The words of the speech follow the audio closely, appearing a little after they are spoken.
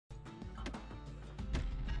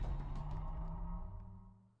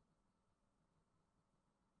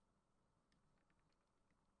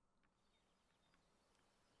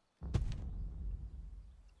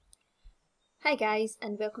Hi guys,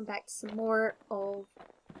 and welcome back to some more of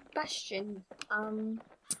Bastion.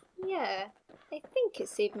 Yeah, I think it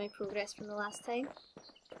saved my progress from the last time.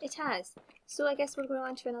 It has. So I guess we're going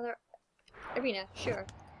on to another arena, sure.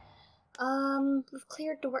 We've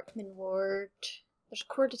cleared the workman ward. There's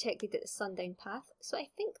a core detected at the sundown path, so I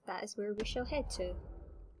think that is where we shall head to.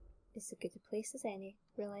 It's as good a place as any,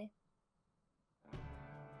 really.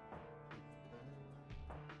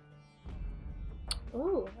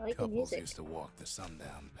 Oh, I like the music. Used to walk the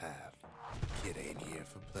sundown path. Kid ain't here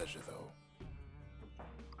for pleasure though.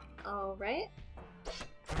 Alright.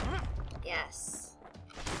 Yes.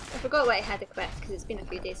 I forgot what I had equipped because it's been a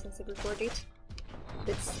few days since I've recorded.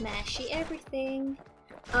 But smashy everything.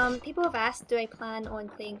 People have asked, do I plan on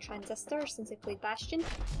playing Transistor since I played Bastion?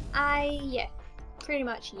 Yeah. Pretty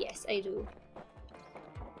much yes, I do.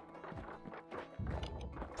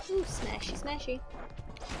 Ooh, smashy, smashy.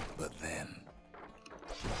 But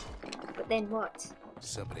then what?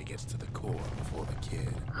 Somebody gets to the core before the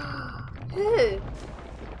kid. Who?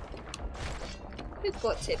 Who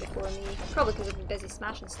got to it before me? Probably because I've been busy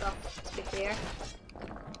smashing stuff, to be fair.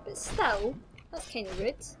 But still, that's kind of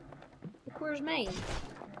rude. The core's mine.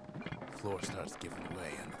 Floor starts giving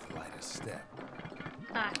way under the lightest step.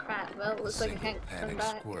 Ah crap, well it looks like I can't turn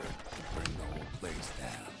back. Squirt to bring the whole place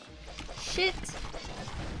down. Shit!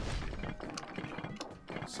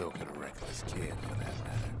 So could a reckless kid, for that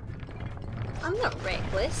matter. I'm not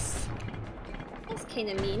reckless. That's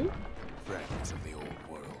kinda mean. Fragments of the old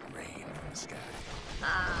world rain from the sky.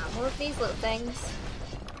 Ah, more of these little things.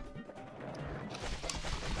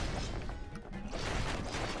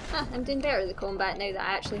 Huh, I'm doing better at the combat now that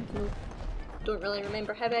I actually don't really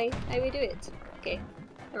remember how we do it. Okay,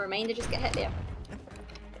 never mind, I just get hit there.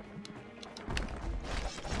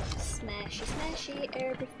 Smashy, smashy,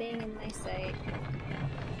 everything in my sight.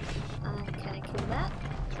 Can I kill that?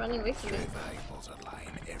 It's running away from me. Valuables are lying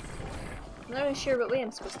everywhere. I'm not really sure what way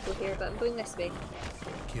I'm supposed to go here, but I'm going this way.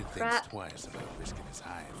 Kid thinks twice about risking his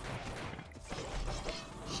hide.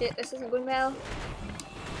 Shit, this isn't going well.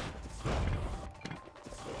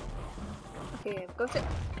 Okay, I've got it.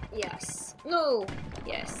 Yes. No!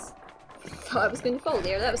 Yes. Thought I was going to fall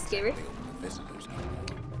there, that was scary. No,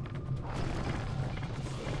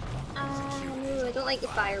 I don't like the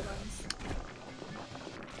fire ones.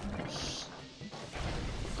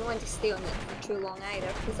 Don't want to stay on it for too long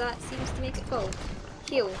either, because that seems to make it fall.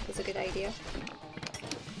 Heal is a good idea.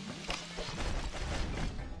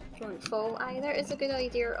 Don't fall either is a good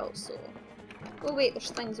idea also. Oh wait, there's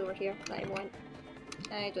things over here that I want.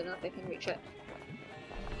 I don't know if I can reach it.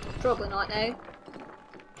 Probably not now.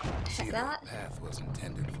 Hit that. The path was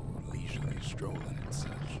intended for leisurely strolling and such.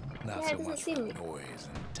 Not so much for noise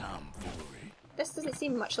and tomfoolery. This doesn't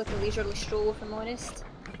seem much like a leisurely stroll, if I'm honest.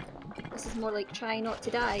 This is more like try not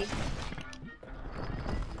to die.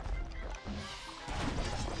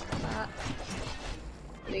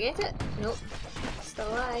 Did I get it? Nope. Still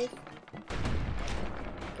alive.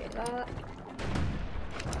 Get that.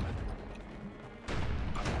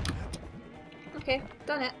 Okay,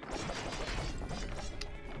 done it.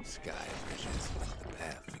 Sky bridges link the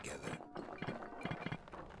path together.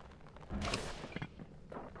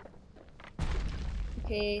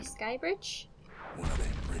 Okay, sky bridge. One of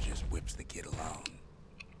them bridges whips the kid along.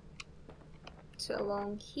 So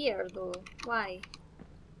along here though. Why?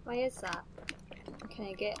 Why is that? Can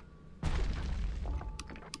I get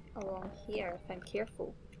along here if I'm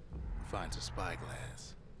careful? Finds a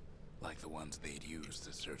spyglass, like the ones they'd use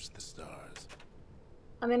to search the stars.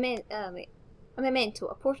 A memento,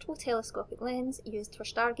 a portable telescopic lens used for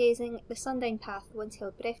stargazing. The sundown path once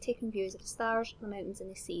held breathtaking views of the stars, the mountains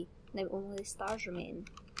and the sea. Now only the stars remain.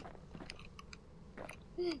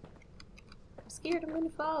 I'm scared I'm going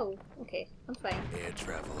to fall. Okay, I'm fine. Air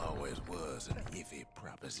travel always was an iffy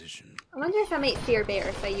proposition. I wonder if I might fare better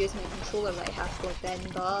if I use my controller that I have plugged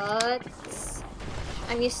in, but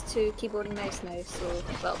I'm used to keyboard and mouse now, so,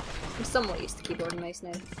 well, I'm somewhat used to keyboard and mouse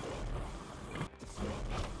now.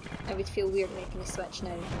 I would feel weird making the switch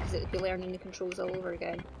now, because it would be learning the controls all over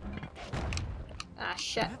again. Ah,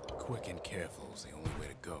 shit. Quick and careful is the only way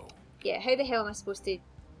to go. Yeah, how the hell am I supposed to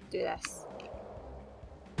do this?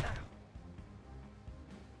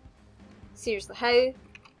 Seriously, how do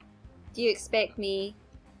you expect me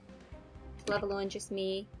to live alone, just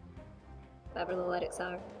me, whatever the lyrics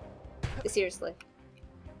are? But seriously,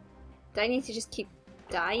 do I need to just keep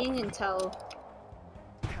dying until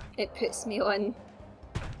it puts me on?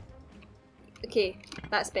 Okay,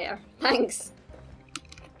 that's better. Thanks.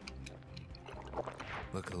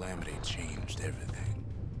 The Calamity changed everything,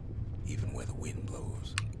 even where the wind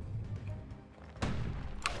blows.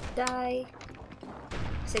 Die.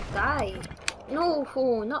 I said die. No,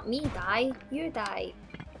 oh, not me die. You die.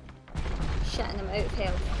 Shit, and I'm out of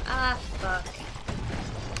health. Ah, fuck.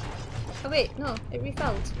 Oh wait, no, it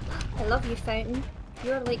refilled. I love you, Fountain.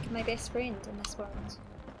 You're like my best friend in this world.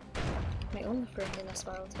 My only friend in this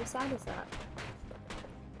world. How sad is that?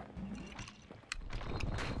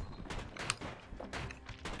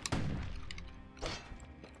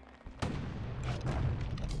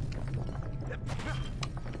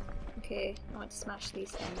 Okay, I want to smash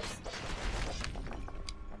these things.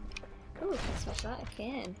 Oh, can I smash that? I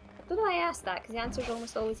can. Don't know why I asked that, because the answer's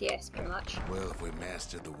almost always yes, pretty much. Well, if we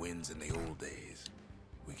mastered the winds in the old days,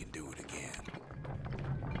 we can do it again.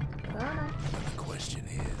 Oh no. But the question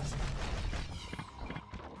is,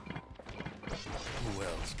 who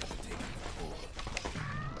else could have taken the core?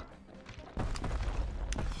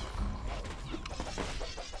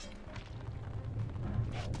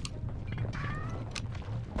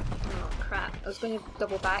 Oh crap, I was going to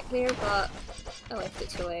double back there, but I left it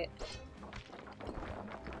too late.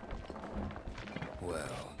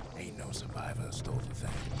 Well, ain't no survivor stole the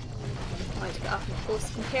thing. I want to get up and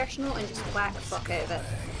close and personal and just whack the fuck out of it.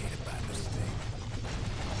 By mistake.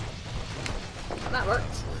 That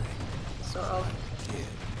worked. Sort of.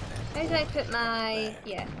 How did I put my...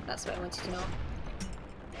 yeah, that's what I wanted to know.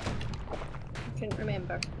 I couldn't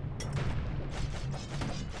remember.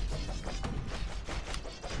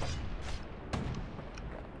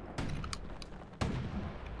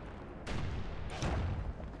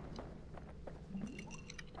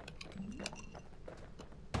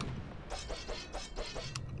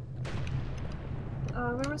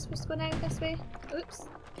 Where am I supposed to go now? This way? Oops.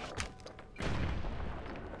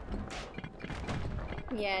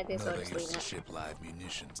 Yeah, there's all just leaving it. Ship live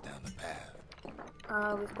munitions down the path.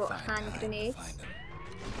 We've got hand grenades. Find them.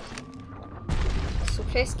 So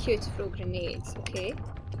press Q to throw grenades, okay.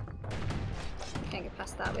 Can't get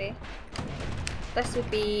past that way. This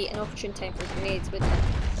would be an opportune time for grenades, wouldn't it?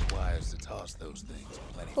 It's wise to toss those things.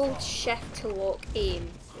 Plenty Hold far. shift to lock aim.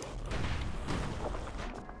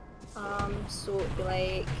 So it'd be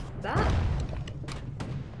like that.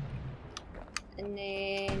 And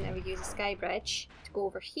then I would use a sky bridge to go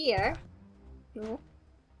over here. No.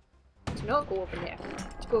 To not go over there.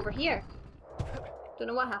 To go over here. Don't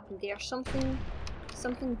know what happened there. Something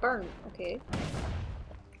burnt. Okay.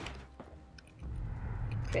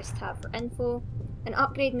 Press tab for info. An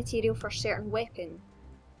upgrade material for certain weapon.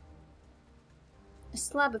 A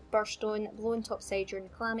slab of burstone, blown topside during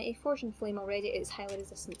Calamity, forged in flame already, it is highly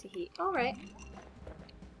resistant to heat. Alright.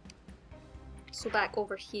 So back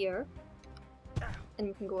over here. And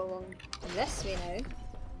we can go along this way now.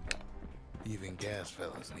 Even gas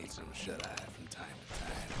fellas need some shut-eye from time to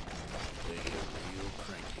time. They get real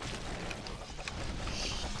cranky.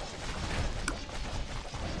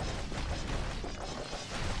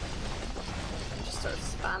 Just sort of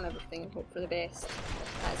spam everything and hope for the best.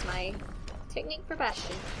 That's my technique for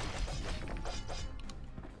Bastion.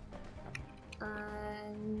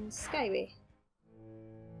 And Skyway.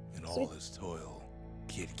 In all this toil,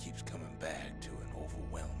 Kid keeps coming back to an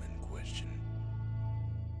overwhelming question.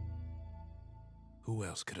 Who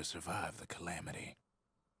else could have survived the Calamity?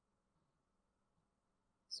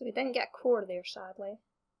 So we didn't get a core there, sadly.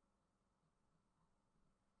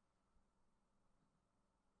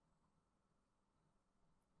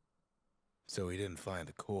 So we didn't find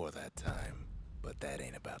the core that time, but that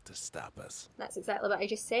ain't about to stop us. That's exactly what I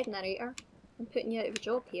just said, narrator. I'm putting you out of a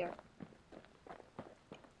job here.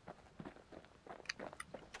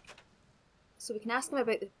 So we can ask him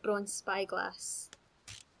about the bronze spyglass.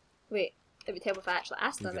 Wait, it would help if I actually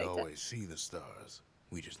asked him about it. We could always see the stars.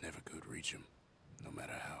 We just never could reach them, no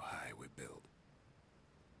matter how high we build.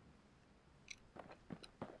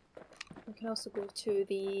 We can also go to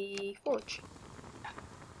the forge.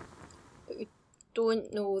 But we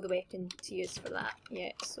don't know the weapon to use for that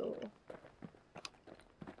yet, so...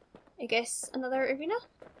 I guess another arena?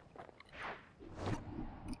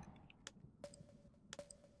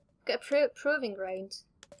 Got a proving ground.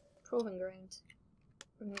 Proving ground.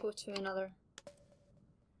 We're gonna go to another.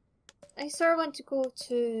 I sort of want to go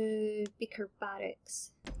to Beaker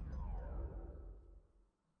Barracks.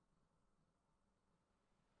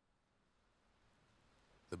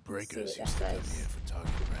 The breakers used to come here for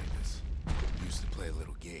target practice. Used to play a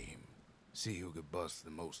little game. See who could bust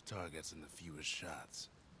the most targets in the fewest shots.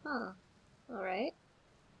 Huh. Alright.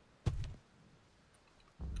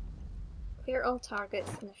 Clear all targets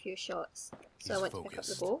in a few shots. So I went to pick up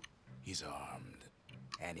the bow. He's armed.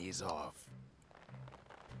 And he's off.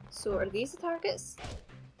 So are these the targets?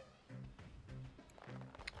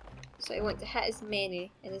 So I want to hit as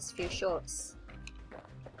many in as few shots.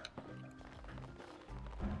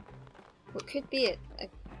 What could be a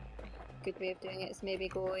good way of doing it is maybe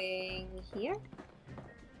going here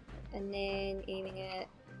and then aiming it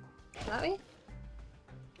that way.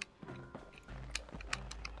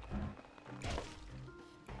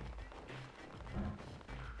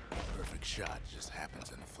 Perfect shot just happens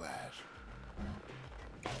in a flash.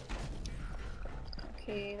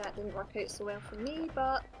 Okay, that didn't work out so well for me,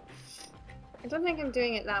 but I don't think I'm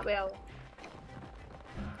doing it that well.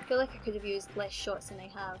 I feel like I could have used less shots than I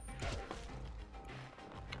have.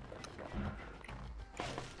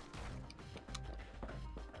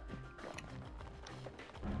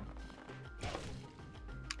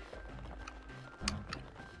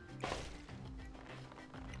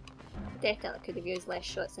 Definitely could have used less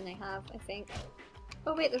shots than I have, I think.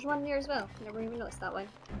 Oh wait, there's one there as well. Never even noticed that one.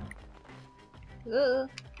 Whoa!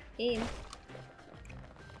 Aim.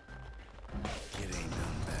 It ain't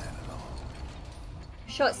done bad at all.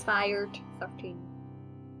 Shots fired. 13.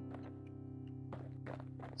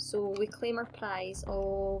 So we claim our prize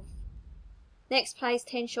of... Next prize,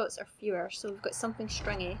 10 shots or fewer. So we've got something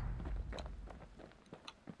stringy.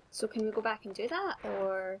 So can we go back and do that,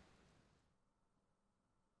 or...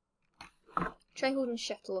 Try holding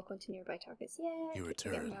shift to lock onto nearby targets. Yeah, He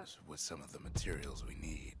returns with some of the materials we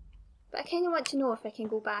need. but I kind of want to know if I can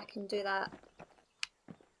go back and do that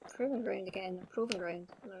proving ground again. Proving ground.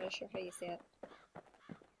 I'm not really sure how you say it.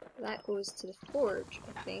 That goes to the forge,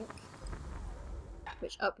 I think,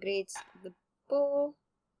 which upgrades the bow.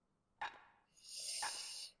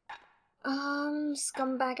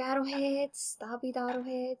 Scumbag arrowheads, stabby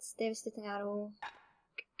arrowheads, devastating arrow.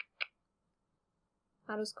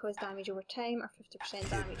 Arrows cause damage over time, or 50%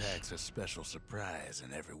 damage. It packs a special surprise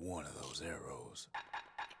in every one of those arrows.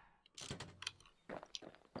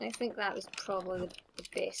 I think that was probably the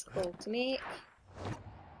best call to make.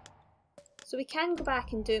 So we can go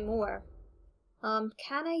back and do more.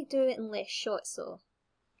 Can I do it in less shots though?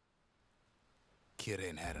 Kid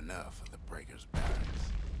ain't had enough of the Breaker's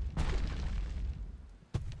barracks.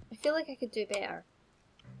 I feel like I could do better.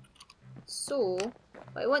 So,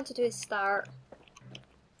 what I want to do is start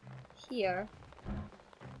here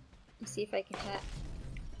and see if I can hit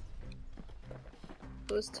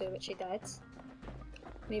those two, which I did.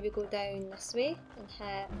 Maybe go down this way and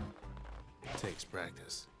hit Takes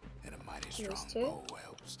practice, and a mighty those strong two. bow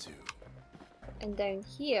helps too. And down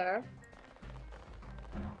here.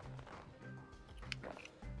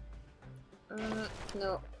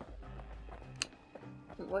 No.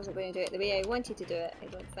 I wasn't going to do it the way I wanted to do it, I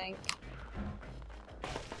don't think.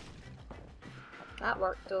 That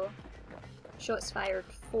worked though. Shots fired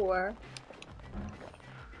 4.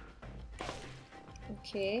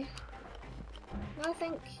 Okay. Well, I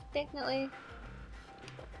think definitely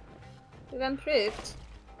we've improved.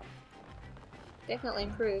 Definitely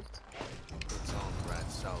improved. It's on the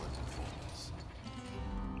right solid performance.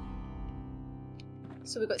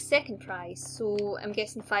 So we got second prize, so I'm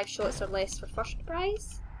guessing 5 shots or less for first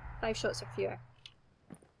prize? 5 shots or fewer.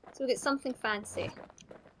 So we get something fancy.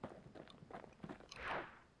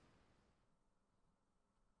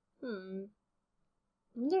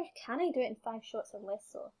 I wonder, can I do it in 5 shots or less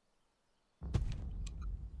though?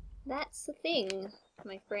 That's the thing,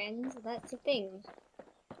 my friends, that's the thing.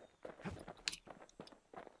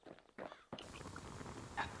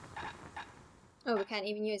 Oh, we can't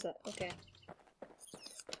even use it, okay.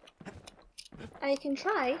 I can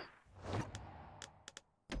try.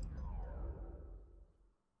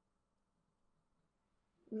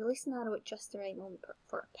 Release an arrow at just the right moment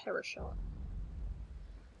for a power shot.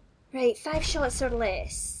 Right, 5 shots or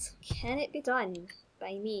less. Can it be done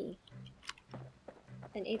by me?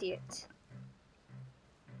 An idiot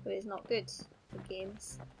who is not good at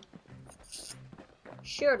games.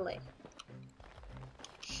 Surely.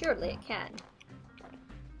 Surely it can.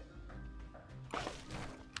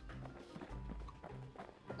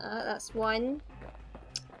 That's 1.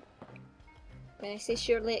 When I say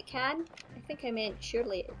surely it can, I think I meant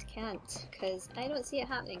surely it can't, because I don't see it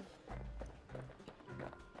happening.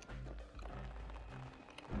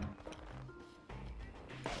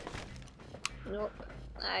 Nope,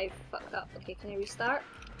 I fucked up. Okay, can I restart?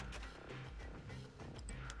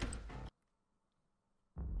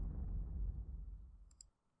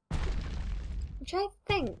 I'm trying to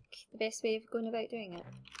think the best way of going about doing it.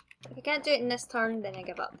 If I can't do it in this turn, then I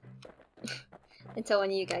give up. Until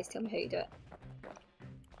one of you guys tell me how to do it.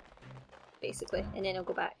 Basically, and then I'll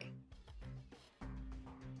go back.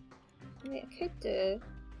 Wait, I could do...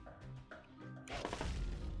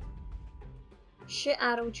 shoot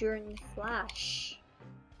arrow during the flash.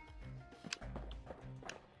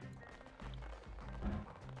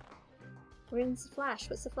 When's the flash?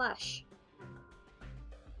 What's the flash?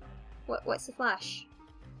 What's the flash?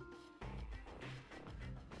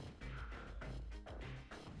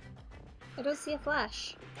 I don't see a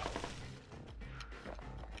flash.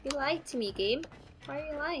 You lied to me, game. Why are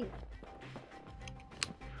you lying?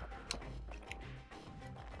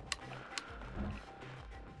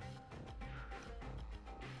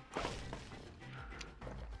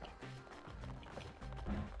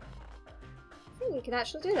 I think we can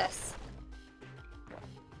actually do this.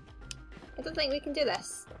 I don't think we can do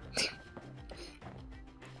this.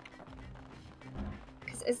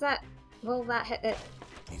 Because is that... will that hit it?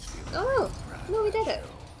 Oh! No, we did it!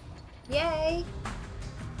 Yay!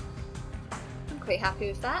 I'm quite happy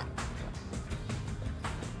with that.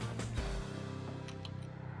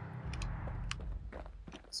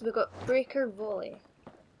 So we've got Breaker Volley.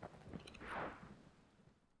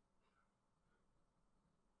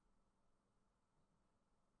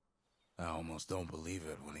 I almost don't believe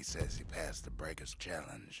it when he says he passed the Breaker's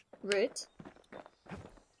challenge. Rude.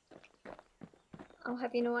 I'll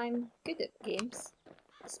have you know I'm good at games,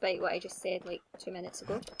 despite what I just said like 2 minutes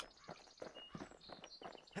ago.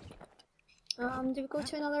 Do we go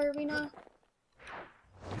to another arena?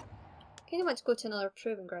 I kinda want to go to another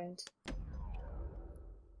proving ground. I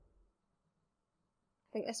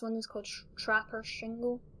think this one was called Trapper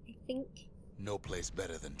Shingle, I think. No place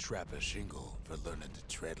better than Trapper Shingle for learning to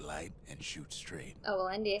tread light and shoot straight. Oh well,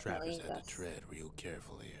 I definitely Trappers need have this. to tread real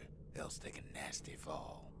careful here, else take a nasty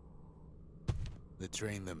fall. They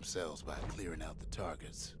train themselves by clearing out the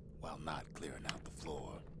targets, while not clearing out the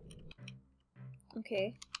floor.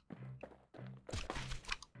 Okay.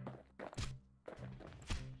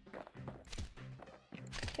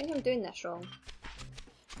 I think I'm doing this wrong.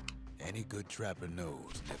 Any good trapper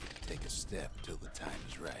knows never to take a step till the time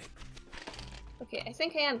is right. Okay, I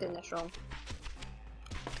think I am doing this wrong.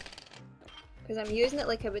 Because I'm using it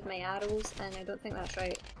like I would my arrows, and I don't think that's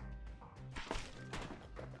right.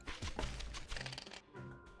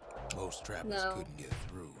 Most trappers No. couldn't get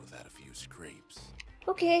through without a few scrapes.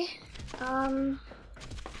 Okay, I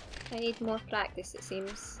need more practice it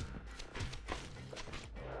seems.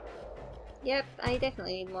 Yep, I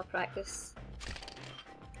definitely need more practice.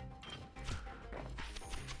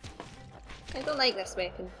 I don't like this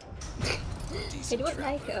weapon. I don't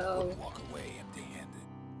like it at all. Wouldn't walk away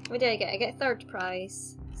empty-handed. What did I get? I get third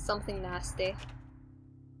prize. Something nasty.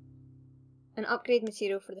 An upgrade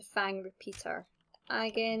material for the Fang Repeater.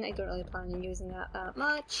 Again, I don't really plan on using that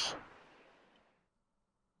much.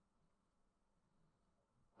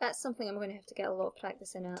 That's something I'm going to have to get a lot of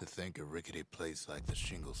practice in at. To think a rickety place like the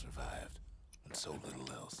Shingle survived, when so little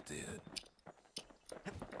else did.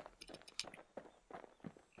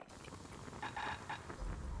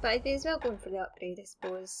 But I'd be as well going for the upgrade, I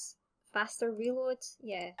suppose. Faster reload?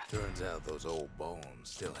 Yeah. Turns out those old bones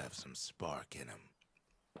still have some spark in them.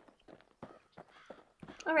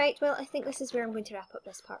 Alright, well, I think this is where I'm going to wrap up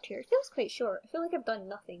this part here. It feels quite short. I feel like I've done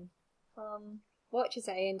nothing. Watches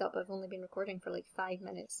I end up, I've only been recording for like 5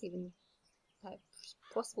 minutes, even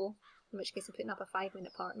possible. In which case I'm putting up a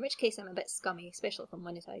 5-minute part. In which case I'm a bit scummy, especially if I'm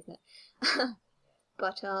monetizing it.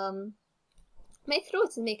 But, my throat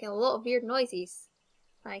is making a lot of weird noises.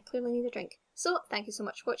 I clearly need a drink. So, thank you so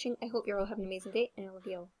much for watching. I hope you're all having an amazing day, and I love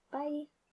you all. Bye!